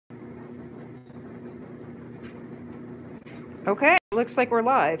Okay, looks like we're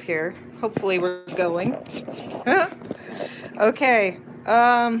live here. Hopefully we're going. Okay.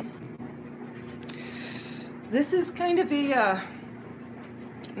 This is kind of a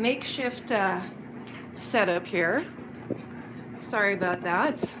makeshift setup here. Sorry about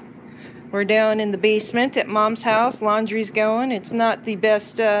that. We're down in the basement at Mom's house. Laundry's going. It's not the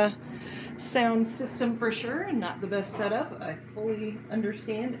best sound system for sure, and not the best setup. I fully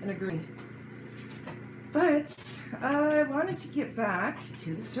understand and agree. But I wanted to get back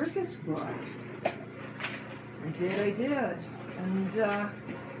to the Circus book. I did. And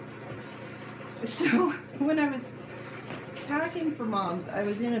so when I was packing for Mom's, I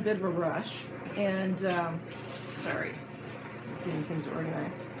was in a bit of a rush. And, sorry, just getting things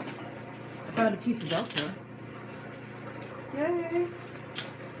organized. I found a piece of Velcro. Yay!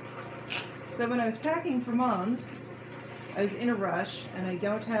 So when I was packing for Mom's, I was in a rush, and I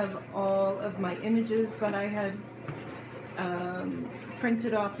don't have all of my images that I had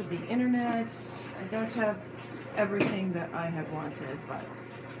printed off of the internet. I don't have everything that I had wanted, but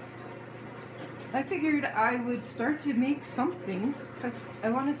I figured I would start to make something because I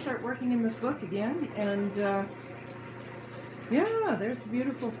want to start working in this book again. And yeah, there's the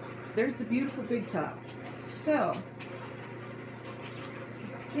beautiful big top. So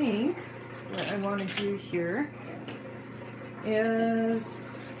I think what I want to do here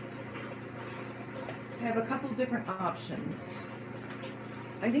is I have a couple different options.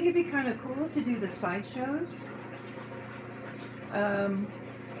 I think it'd be kind of cool to do the sideshows. I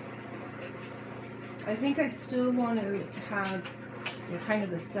think I still want to have kind of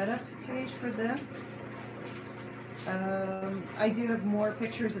the setup page for this. I do have more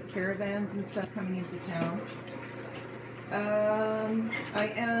pictures of caravans and stuff coming into town. I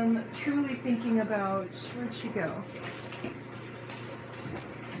am truly thinking about, where'd she go?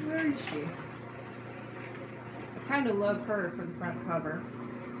 Where is she? I kind of love her for the front cover.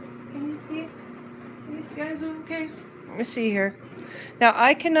 Can you see? Are you guys okay? Let me see here. Now,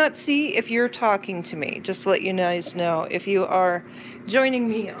 I cannot see if you're talking to me. Just to let you guys know, if you are joining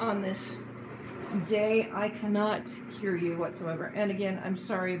me on this day, I cannot hear you whatsoever. And again, I'm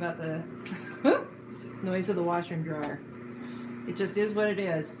sorry about the noise of the washer and dryer. It just is what it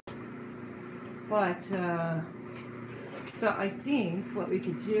is. But, so I think what we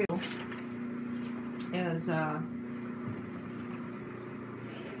could do is, I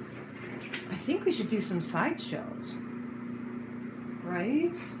think we should do some sideshows,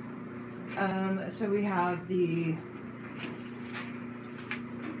 right? So we have the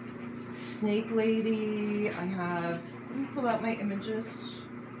snake lady. I have, let me pull out my images.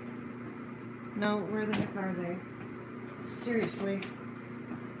 No, where the heck are they? Seriously.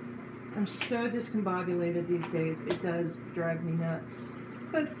 I'm so discombobulated these days. It does drive me nuts.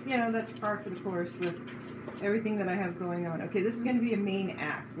 But, you know, that's par for the course with everything that I have going on. Okay, this is going to be a main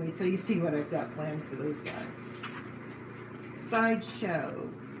act. Wait till you see what I've got planned for those guys. Sideshow.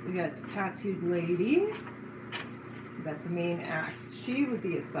 We got Tattooed Lady. That's a main act. She would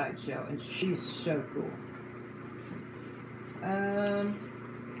be a sideshow, and she's so cool.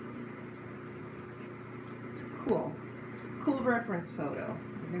 It's cool. It's a cool reference photo.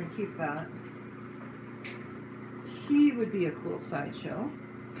 We're going to keep that. He would be a cool sideshow.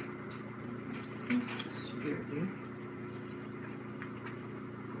 He's spooky.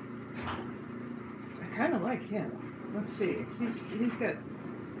 I kind of like him. Let's see. He's got.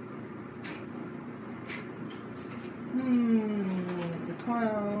 The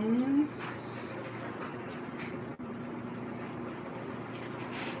clowns.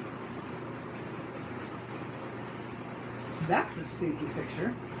 That's a spooky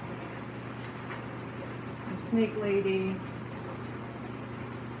picture. The snake lady.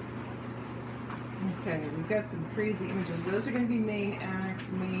 Okay, we've got some crazy images. Those are going to be main act,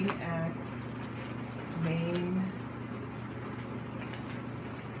 main act, main.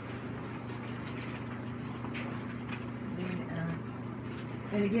 Main act.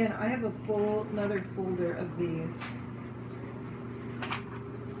 And again, I have another folder of these.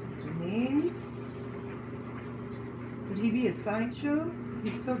 So names. Would he be a sideshow?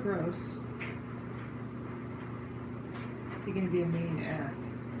 He's so gross. Is he going to be a main act?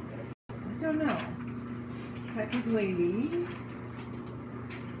 I don't know. Tattooed Lady.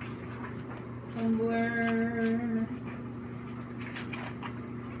 Tumblr.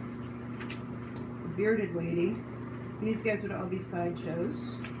 Bearded Lady. These guys would all be sideshows.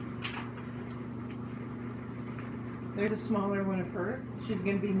 There's a smaller one of her. She's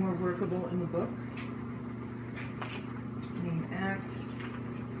going to be more workable in the book. Main act.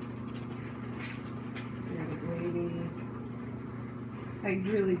 Bearded Lady. I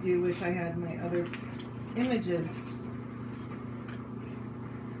really do wish I had my other images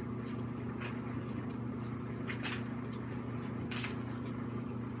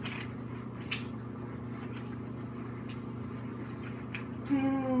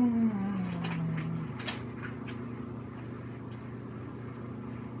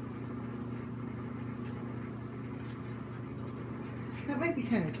That might be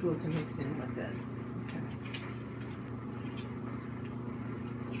kind of cool to mix in with it. Okay.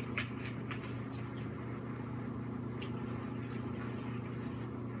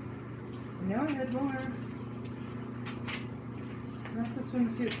 Now I had more. Not the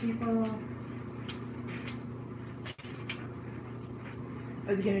swimsuit people. I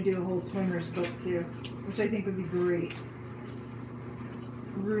was going to do a whole swimmer's book too, which I think would be great.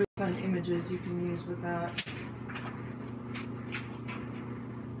 Really fun images you can use with that.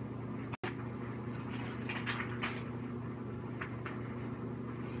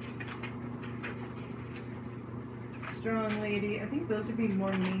 Strong lady. I think those would be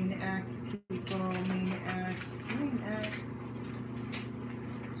more main act people. Main act. Main act.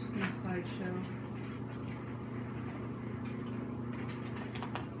 Sideshow.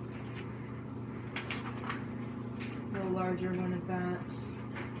 A little larger one of that.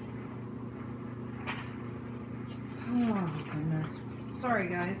 Oh goodness. Sorry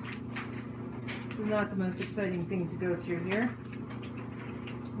guys. This is not the most exciting thing to go through here.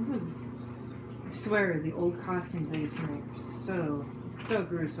 I swear the old costumes they used to make were so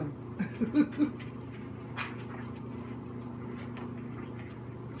gruesome.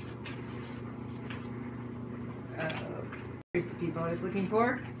 Here's the people I was looking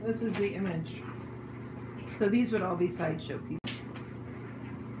for. This is the image. So these would all be sideshow people.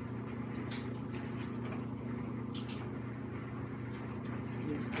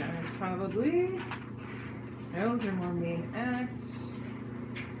 This guy is probably... Those are more main acts.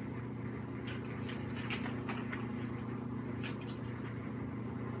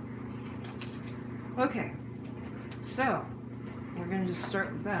 Okay, so we're going to just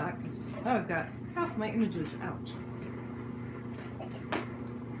start with that because I've got half my images out.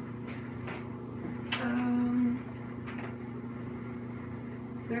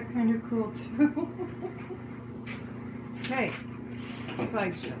 They're kind of cool too. Okay,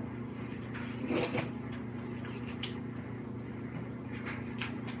 sideshow.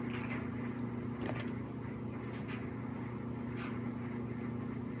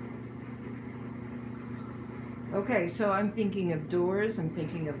 Okay, so I'm thinking of doors, I'm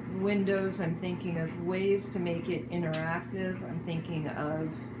thinking of windows, I'm thinking of ways to make it interactive, I'm thinking of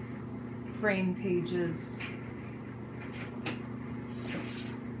frame pages.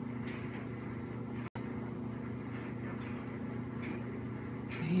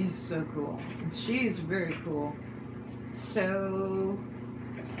 He's so cool. And she's very cool. So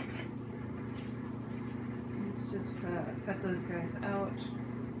let's just cut those guys out.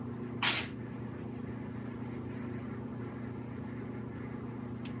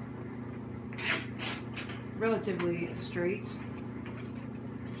 Relatively straight.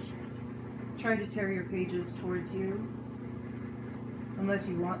 Try to tear your pages towards you. Unless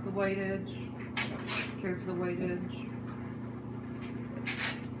you want the white edge. Care for the white edge.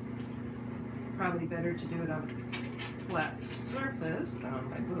 Probably better to do it on a flat surface than on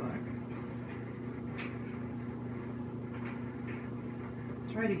my book.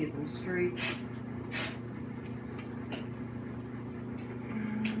 Try to get them straight.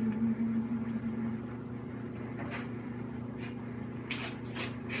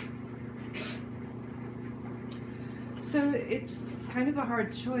 So it's kind of a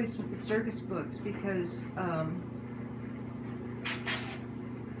hard choice with the circus books because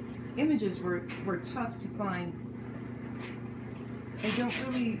images were tough to find. I don't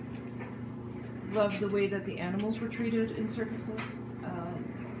really love the way that the animals were treated in circuses.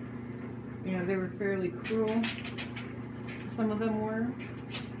 You know, they were fairly cruel. Some of them were,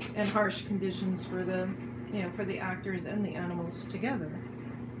 and harsh conditions for the, you know, for the actors and the animals together.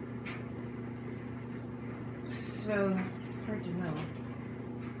 So it's hard to know.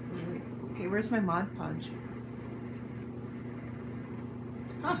 Okay, where's my Mod Podge?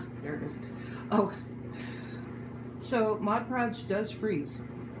 Ah, there it is. Oh, so Mod Podge does freeze.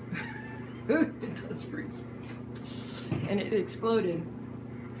 It does freeze, and it exploded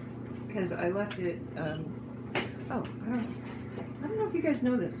because I left it. Oh, I don't know if you guys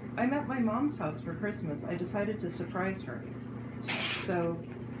know this. I'm at my mom's house for Christmas. I decided to surprise her. So,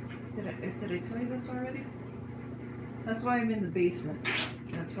 did I tell you this already? That's why I'm in the basement.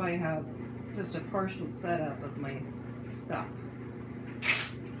 That's why I have just a partial setup of my stuff.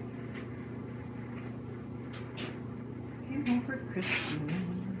 Came home for Christmas.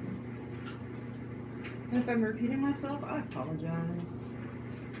 And if I'm repeating myself, I apologize.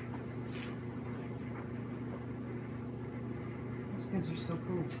 These guys are so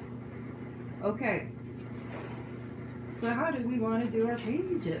cool. Okay. So how do we want to do our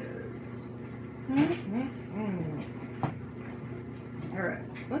pages? All right,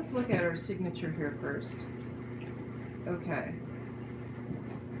 let's look at our signature here first. Okay.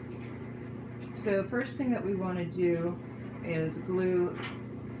 So first thing that we want to do is glue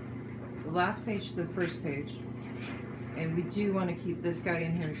the last page to the first page. And we do want to keep this guy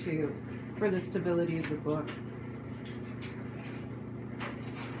in here too for the stability of the book.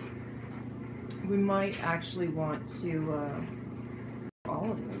 We might actually want to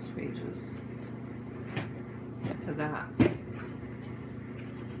all of those pages to that.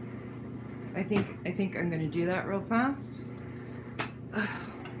 I think I'm going to do that real fast.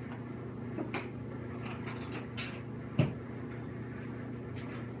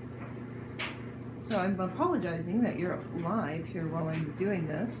 So I'm apologizing that you're live here while I'm doing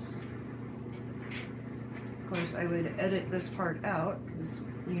this. Of course, I would edit this part out because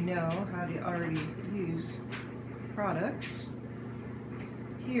you know how to already use products.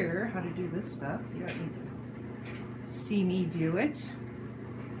 Here, how to do this stuff. You don't need to see me do it.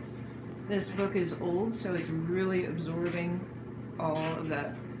 This book is old, so it's really absorbing all of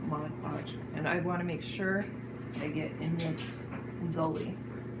that Mod Podge. And I want to make sure I get in this gully.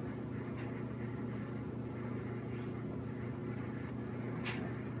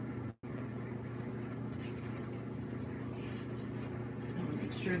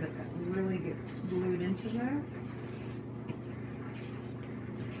 Sure that really gets glued into there.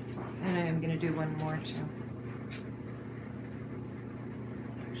 And I am going to do one more too.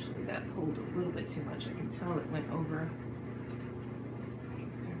 Actually, that pulled a little bit too much. I can tell it went over.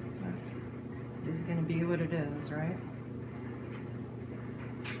 It is going to be what it is, right?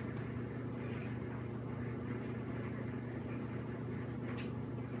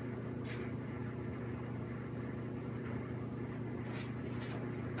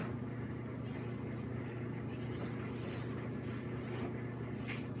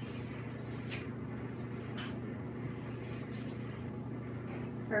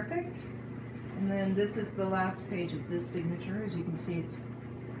 Perfect. And then this is the last page of this signature. As you can see, it's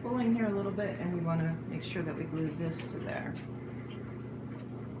pulling here a little bit, and we want to make sure that we glue this to there.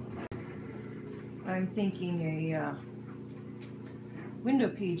 I'm thinking a window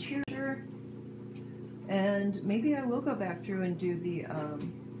page here, and maybe I will go back through and do the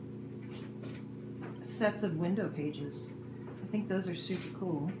sets of window pages. I think those are super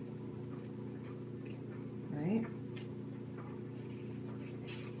cool, right?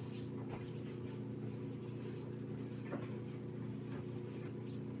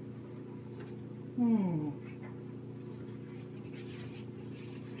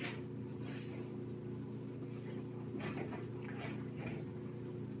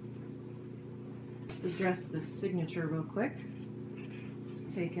 Let's address this signature real quick. Let's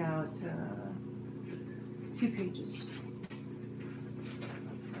take out 2 pages.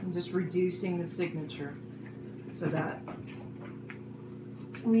 I'm just reducing the signature so that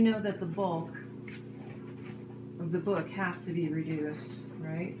we know that the bulk of the book has to be reduced,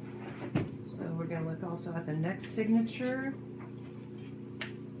 right? So we're going to look also at the next signature,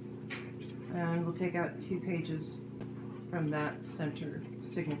 and we'll take out 2 pages from that center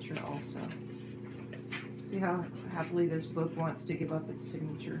signature also. See how happily this book wants to give up its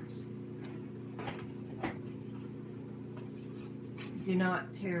signatures. Do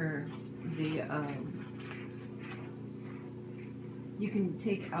not tear the, you can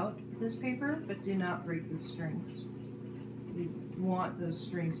take out this paper, but do not break the strings. We want those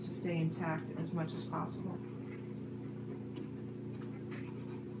strings to stay intact as much as possible.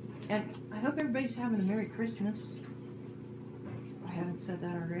 And I hope everybody's having a Merry Christmas. I haven't said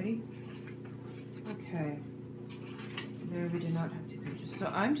that already. Okay. So there we do not have 2 pages. So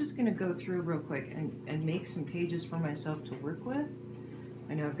I'm just going to go through real quick and make some pages for myself to work with.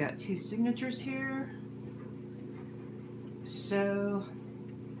 I know I've got 2 signatures here. So,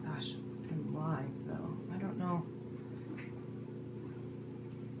 gosh, I'm live though. I don't know.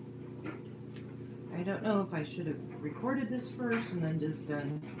 I don't know if I should have recorded this first and then just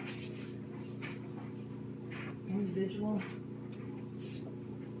done individual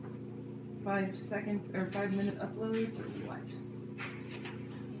 5-second or 5-minute uploads or what.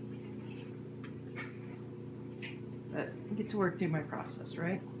 But I get to work through my process,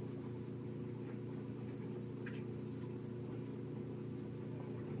 right?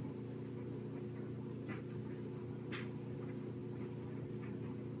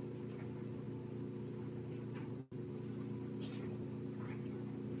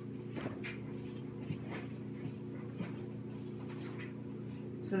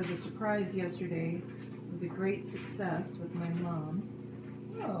 So the surprise yesterday was a great success with my mom.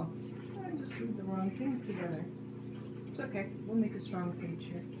 Oh, I just glued the wrong things together. It's okay. We'll make a strong page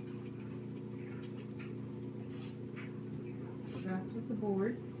here. So that's with the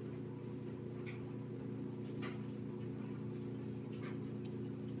board.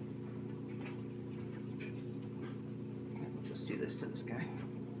 And we'll just do this to this guy.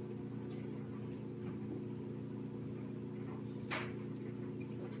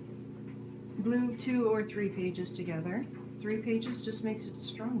 Glue 2 or 3 pages together. 3 pages just makes it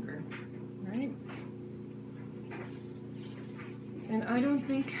stronger, right? And I don't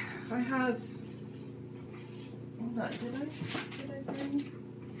think I have, hold on, did I bring?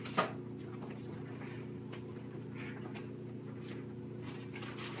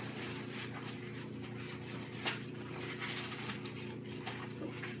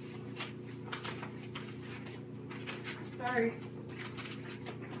 Sorry.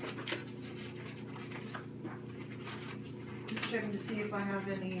 Just checking to see if I have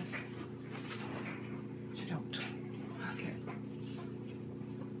any. I don't. Okay.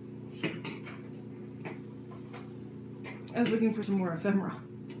 I was looking for some more ephemera,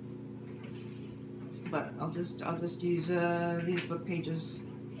 but I'll just use these book pages.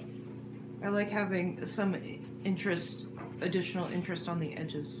 I like having some additional interest on the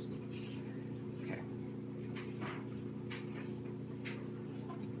edges. Okay.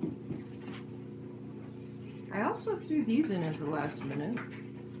 I also threw these in at the last minute.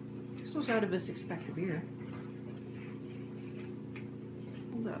 This was out of a 6-pack of beer.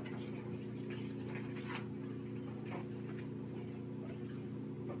 Hold up.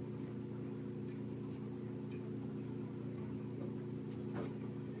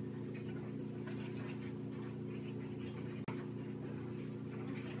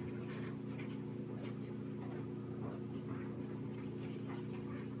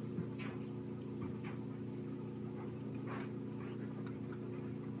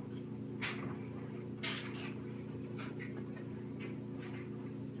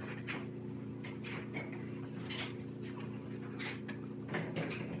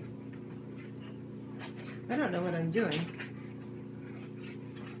 I don't know what I'm doing.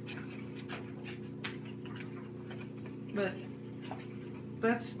 But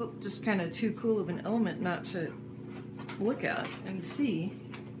that's just kind of too cool of an element not to look at and see.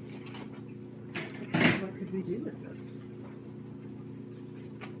 What could we do with this?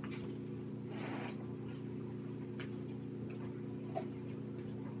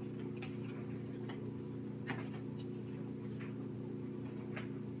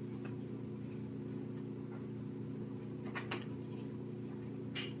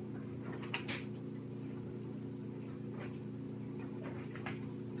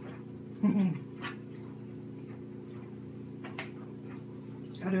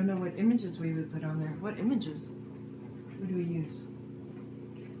 I don't know what images we would put on there. What images would we use?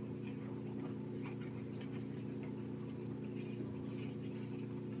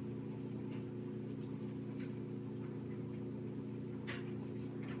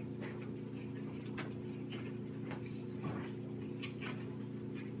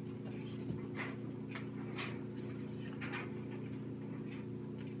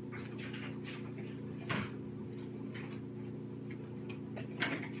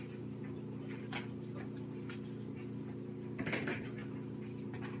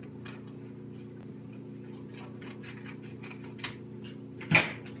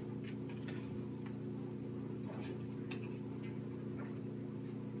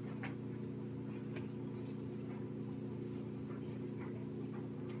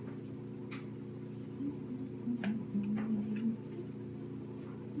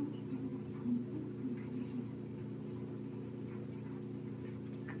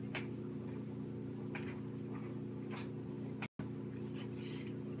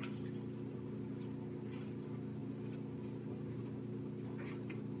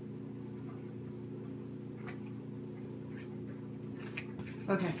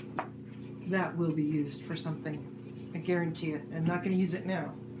 Okay, that will be used for something. I guarantee it. I'm not going to use it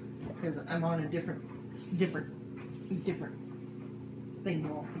now because I'm on a different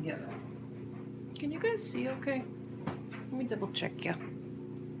thing altogether. Can you guys see okay? Let me double check you.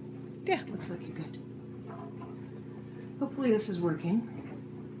 Yeah, looks like you're good. Hopefully this is working.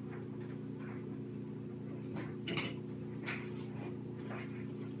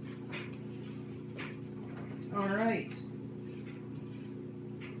 All right.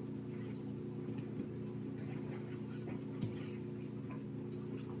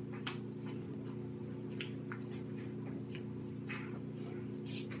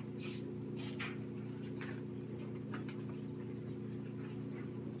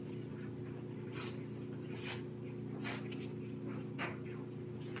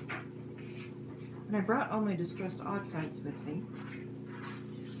 And I brought all my distressed oxides with me.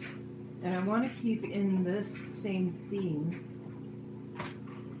 And I want to keep in this same theme,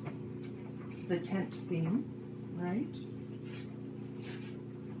 the tent theme, right?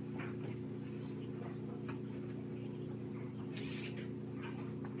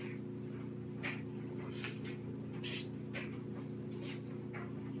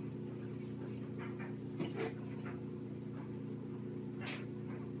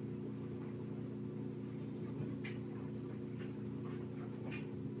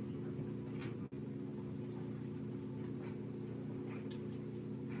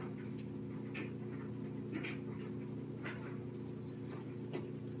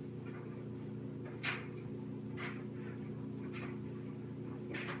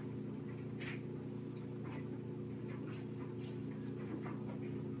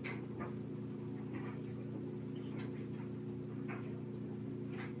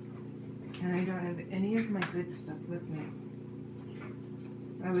 And I don't have any of my good stuff with me.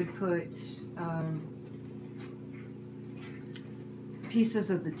 I would put pieces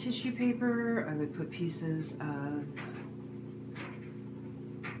of the tissue paper. I would put pieces of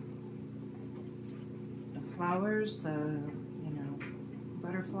the flowers, the,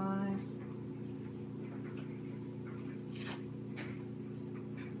 butterflies.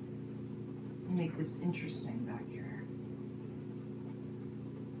 Make this interesting back here.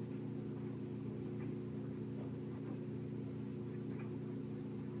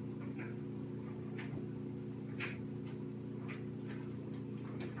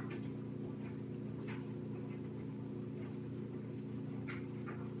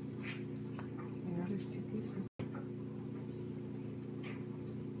 There's two pieces.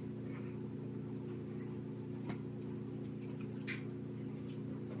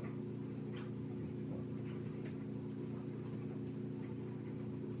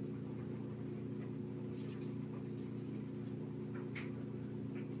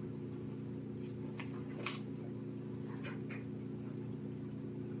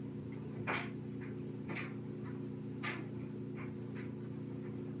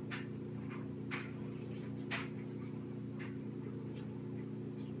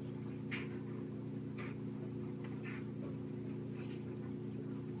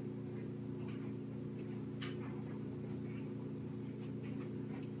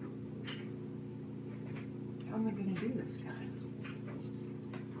 How am I going to do this, guys?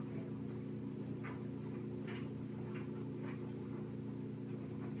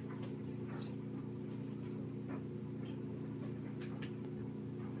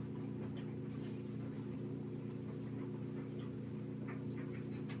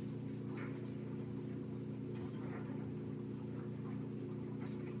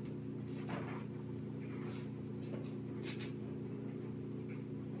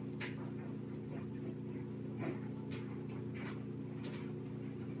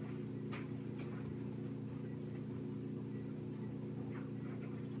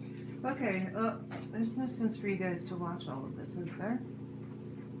 Okay, there's no sense for you guys to watch all of this, is there?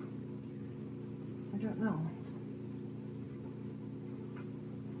 I don't know.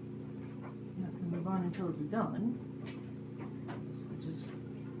 I'm not going to move on until it's done. So just...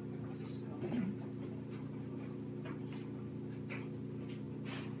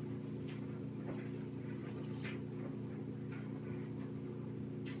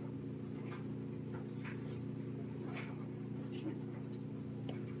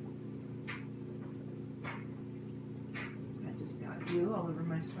 glue all over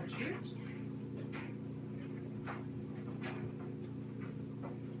my sweatshirt.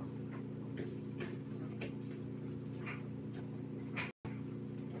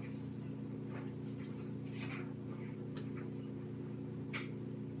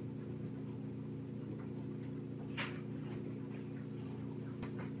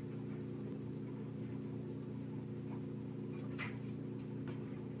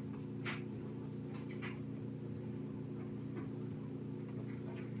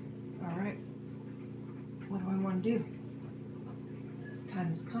 What do I want to do? Time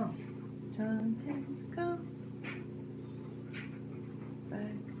has come. Time has come.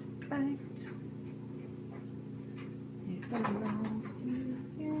 Bags packed. It belongs to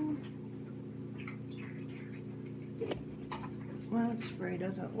him. Well, spray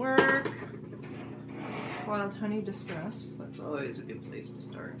doesn't work. Wild honey distress. That's always a good place to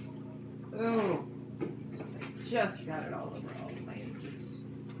start. Oh, I just got it all over all of my edges.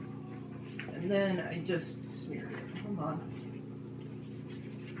 And then I just smeared it. Hold on.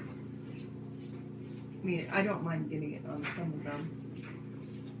 I mean, I don't mind getting it on some of them,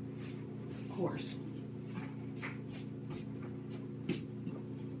 of course.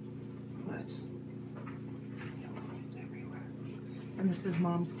 But And this is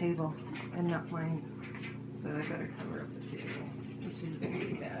Mom's table and not mine. So I better cover up the table. She's gonna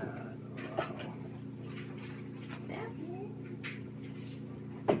be mad. Oh. Stephanie?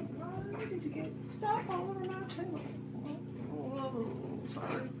 Why did you get stuff all over my table? Oh,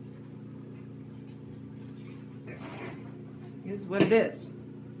 sorry. Okay. Here's what it is.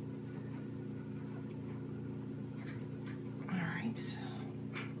 Alright.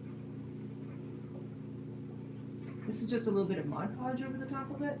 This is just a little bit of Mod Podge over the top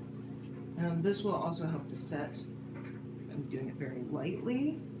of it. This will also help to set. I'm doing it very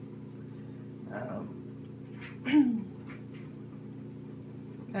lightly. I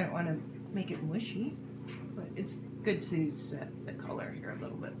don't want to make it mushy, but it's good to set the color here a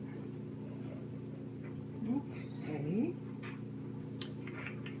little bit. Okay.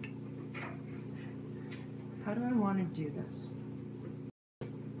 How do I want to do this?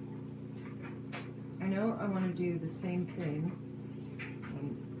 I know I want to do the same thing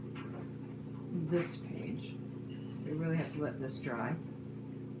on this page. I really have to let this dry.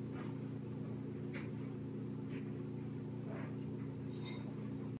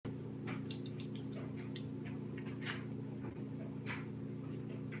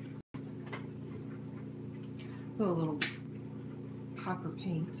 Put a little copper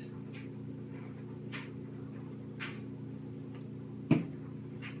paint.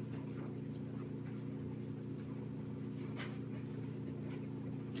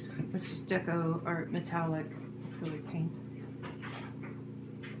 This is Deco Art Metallic acrylic paint.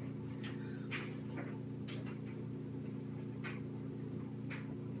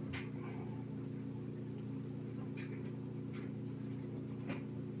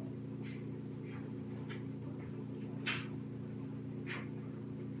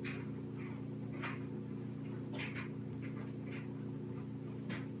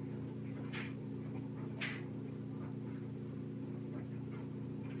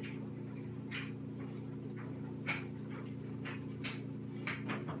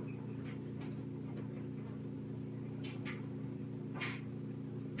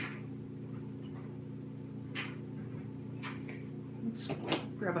 Let's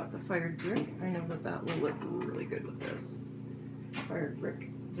grab out the fired brick. I know that that will look really good with this. Fired brick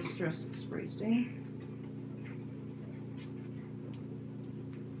distress spray stain.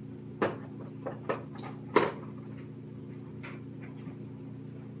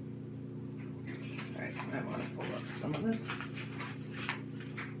 Alright, I want to pull up some of this.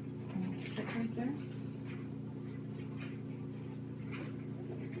 And stick right there.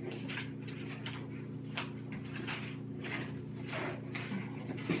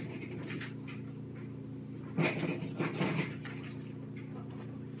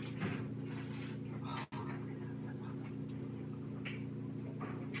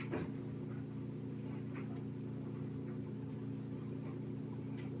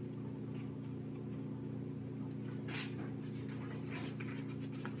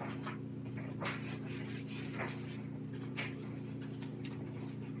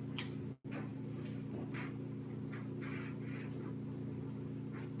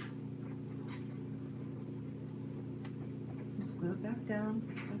 Glue it back down.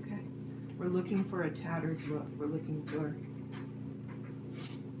 It's okay. We're looking for a tattered look. We're looking for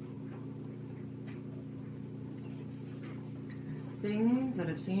things that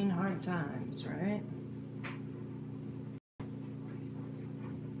have seen hard times, right?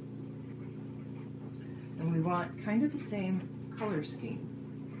 And we want kind of the same color scheme.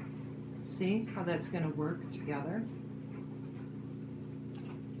 See how that's going to work together?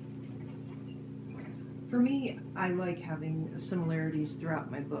 For me, I like having similarities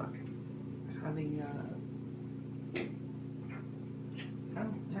throughout my book. Having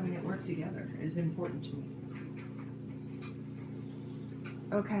it work together is important to me.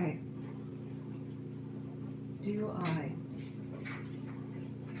 Okay. Do I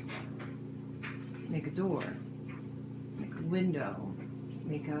make a door, make a window,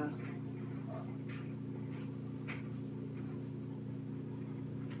 make a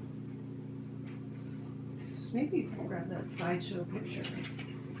maybe grab that sideshow picture.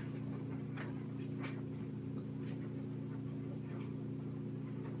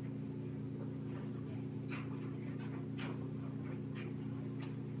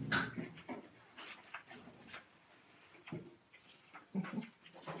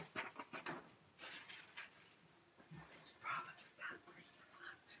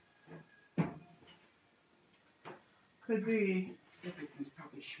 Could be. Everything's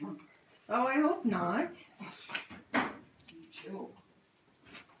probably shrunk. Oh, I hope not. Chill.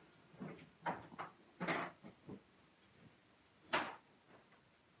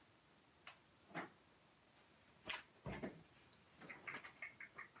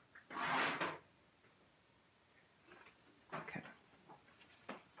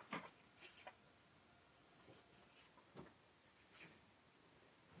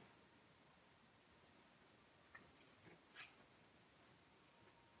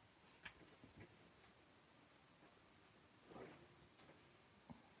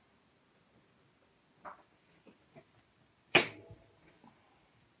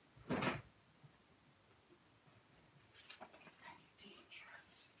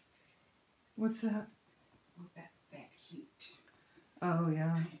 What's that? Oh, that heat. Oh, yeah.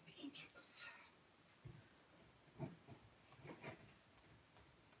 Kind of dangerous.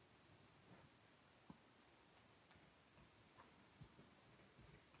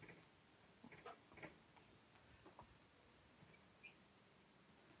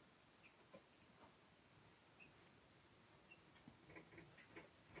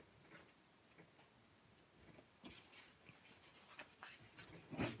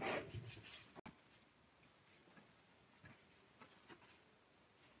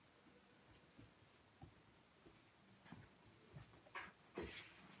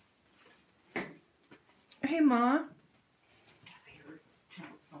 Hey, Ma.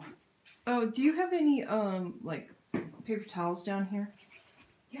 Telephone. Oh, do you have any, like, paper towels down here?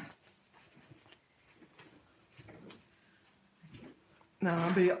 Yeah.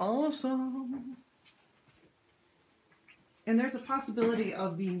 That'd be awesome. And there's a possibility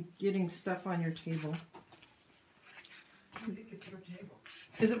of me getting stuff on your table. I think it's your table.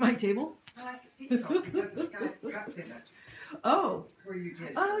 Is it my table? I think so, because it's got cuts in it. Oh. Where you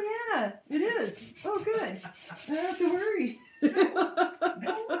did. Oh, yeah, it is. Oh, good. I don't have to worry.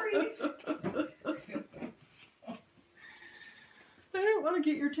 No worries. I don't want to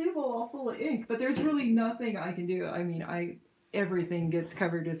get your table all full of ink, but there's really nothing I can do. I mean, everything gets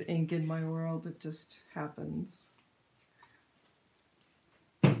covered with ink in my world. It just happens.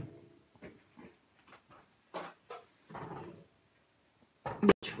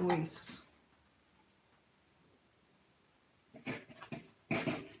 No choice.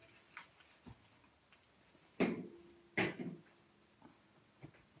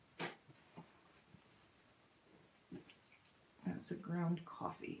 That's a ground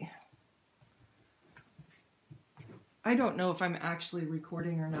coffee. I don't know if I'm actually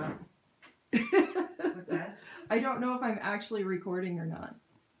recording or not. What's that? I don't know if I'm actually recording or not.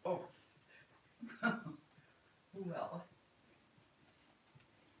 Oh. Well.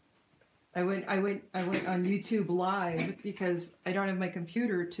 I went on YouTube Live because I don't have my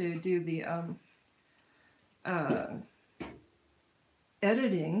computer to do the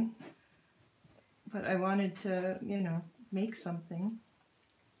editing, but I wanted to, make something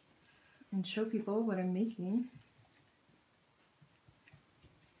and show people what I'm making.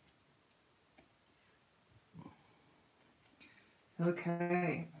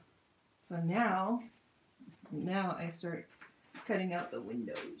 Okay, so now I start cutting out the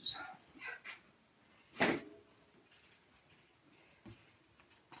windows.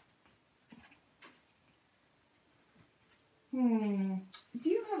 Do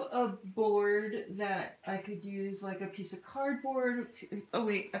you have a board that I could use, like a piece of cardboard? Oh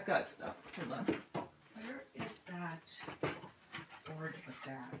wait, I've got stuff. Hold on. Where is that board with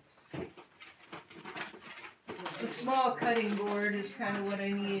that? A small cutting board is kind of what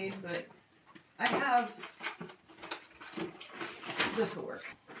I need, but I have. This will work.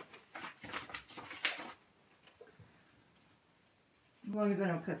 As long as I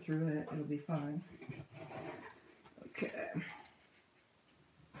don't cut through it, it'll be fine. Okay.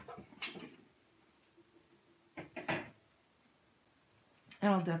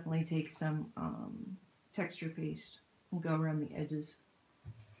 And I'll definitely take some texture paste and go around the edges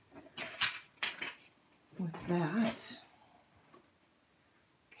with that.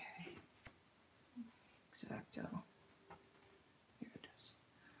 Okay. Exacto. Here it is.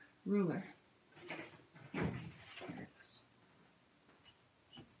 Ruler. Here it is.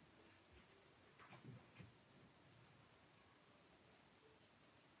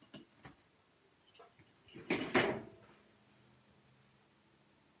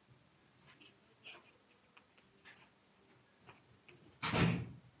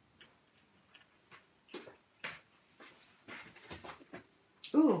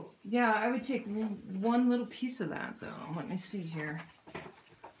 Ooh, yeah, I would take one little piece of that, though. Let me see here.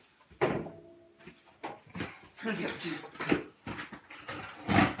 Pretty up to you.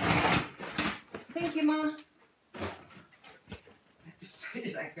 Thank you, Ma. I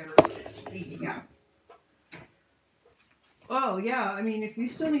decided I better get speeding up. Oh, yeah, I mean, if you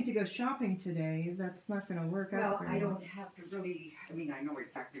still need to go shopping today, that's not going to work out Well, very I well. don't have to really, I mean, I know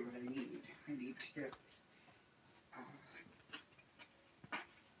exactly what I need. I need to get,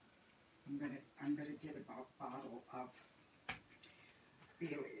 I'm gonna get a bottle of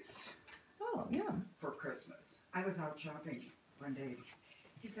Bailey's Oh, yeah. for Christmas. I was out shopping one day.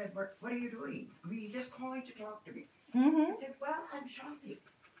 He said, what are you doing? Are you just calling to talk to me? Mm-hmm. I said, well, I'm shopping.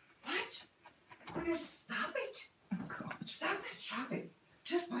 What? Will you stop it? Oh, gosh. Stop that shopping.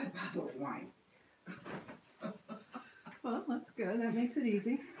 Just buy a bottle of wine. Well, that's good. That makes it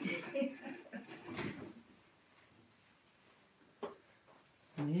easy.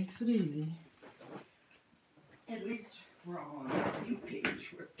 Makes it easy. least we're all on the same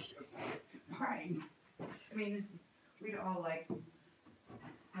page with mine. I mean, we'd all like,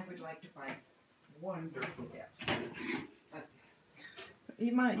 I would like to buy wonderful gifts. But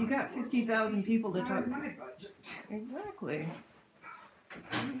You got 50,000 people to it's talk. not my budget. Exactly. You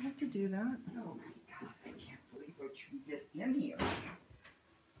don't have to do that. Oh my God, I can't believe what you get in here.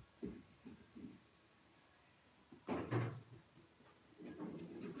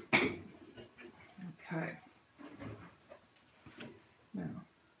 Okay. Now,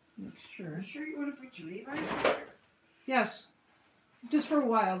 make sure. You sure you want to put your Levi's in there? Yes. Just for a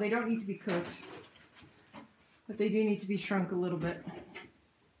while. They don't need to be cooked. But they do need to be shrunk a little bit.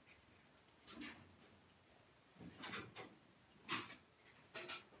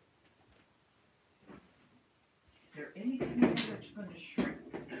 Is there anything in there that's going to shrink?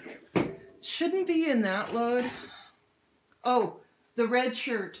 Shouldn't be in that load. Oh, the red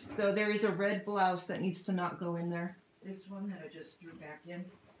shirt, though. There is a red blouse that needs to not go in there. This one that I just threw back in?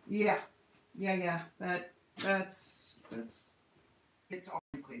 Yeah. Yeah. That's... It's all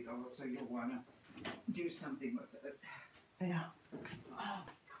wrinkly though, so you'll want to do something with it. Yeah. Oh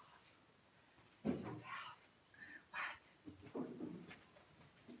my God. Stop. What?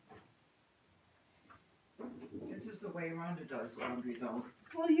 This is the way Rhonda does laundry though.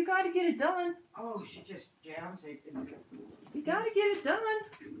 Well, you got to get it done. Oh, she just jams it in. You got to get it done.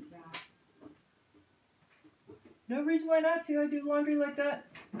 Yeah. No reason why not to. I do laundry like that.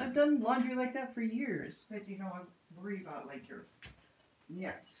 I've done laundry like that for years. But you know, I worry about like your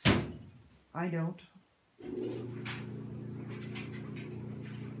nets. I don't.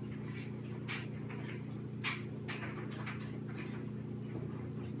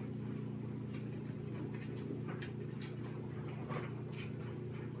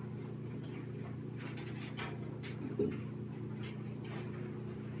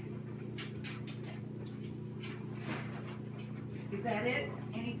 Is that it?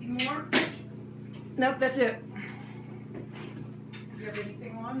 Anything more? Nope, that's it. Do you have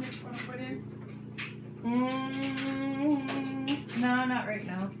anything on that you want to put in? No, not right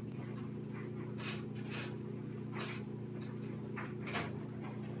now.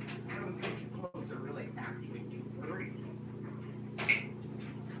 I don't think your clothes are really actually too dirty.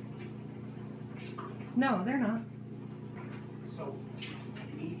 No, they're not. So,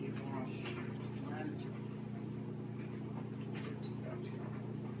 medium wash.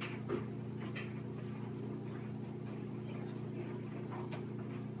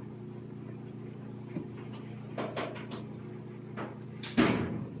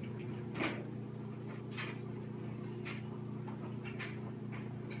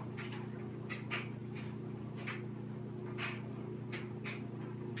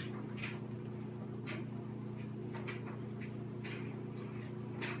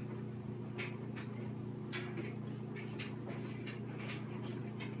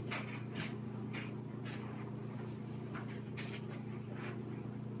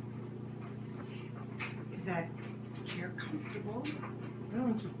 Is that chair comfortable?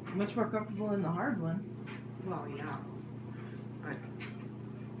 Well, it's much more comfortable than the hard one. Well, yeah. But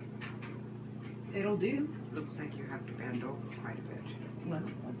It'll do. looks like you have to bend over quite a bit. Well,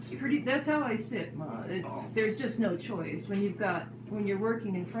 that's how I sit, Ma. There's just no choice. When you're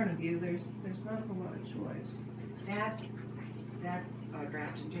working in front of you, there's not a whole lot of choice. That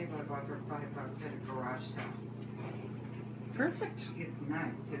drafting table I bought for $5 at a garage sale. Perfect. It's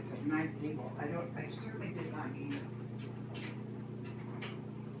nice. It's a nice table. I certainly did not need it.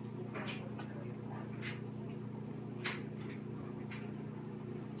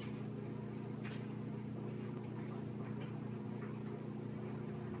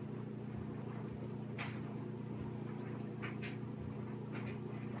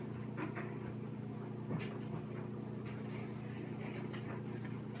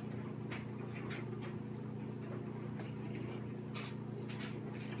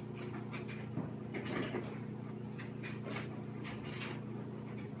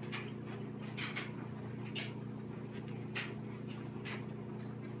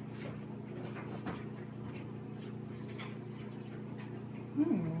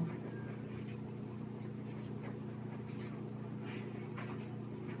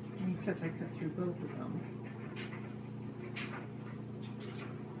 Except I cut through both of them.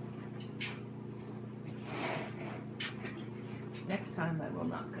 Next time I will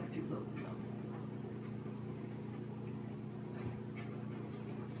not cut through both of them.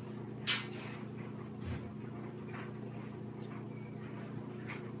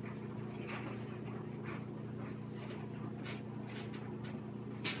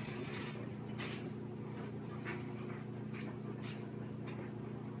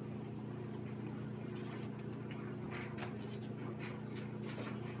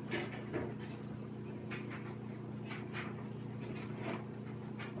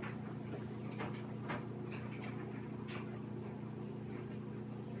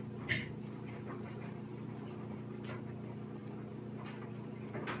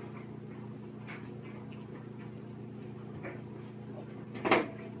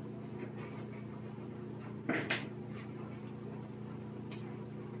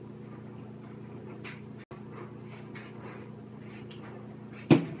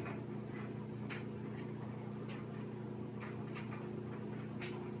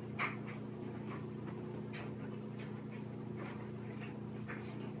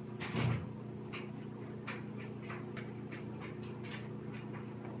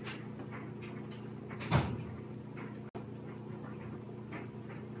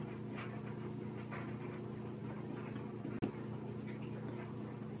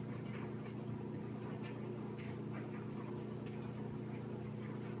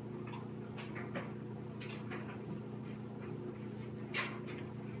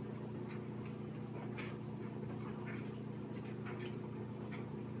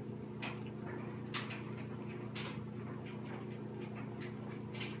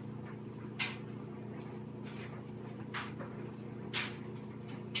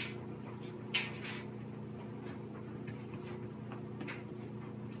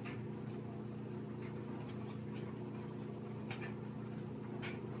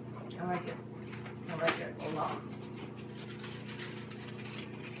 I like it. I like it a lot.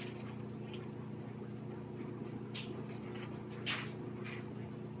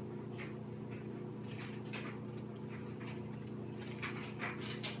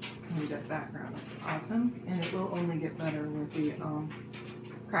 And that background is awesome, and it will only get better with the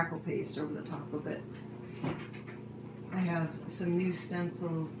crackle paste over the top of it. I have some new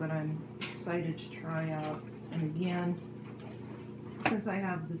stencils that I'm excited to try out, and again, since I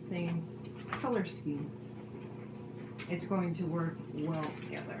have the same color scheme, it's going to work well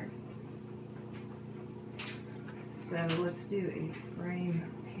together. So let's do a frame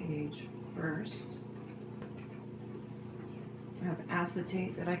page first. I have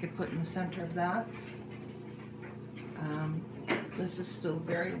acetate that I could put in the center of that. This is still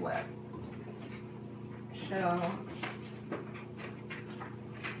very wet. So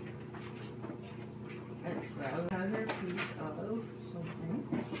let's grab another piece of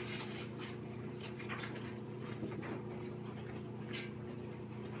something.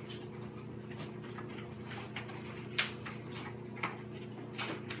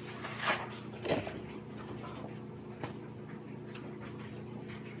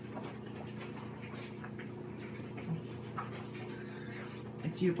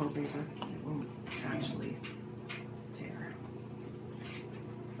 It's UFO paper. It won't actually tear.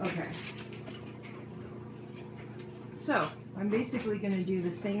 Okay. So I'm basically going to do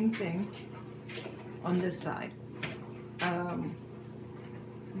the same thing on this side.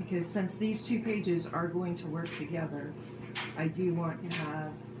 Because since these two pages are going to work together, I do want to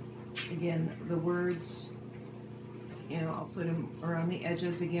have, again, the words, you know, I'll put them around the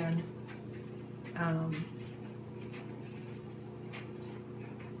edges again.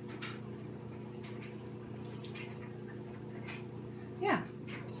 Yeah,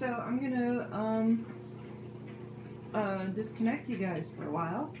 so I'm gonna disconnect you guys for a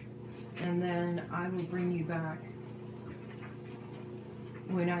while, and then I will bring you back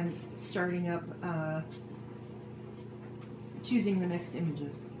when I'm starting up choosing the next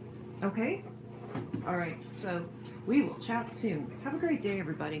images. Okay? Alright, so we will chat soon. Have a great day,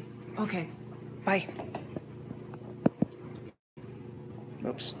 everybody. Okay, bye.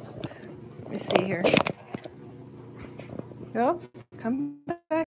 Oops. Let me see here. Oh, come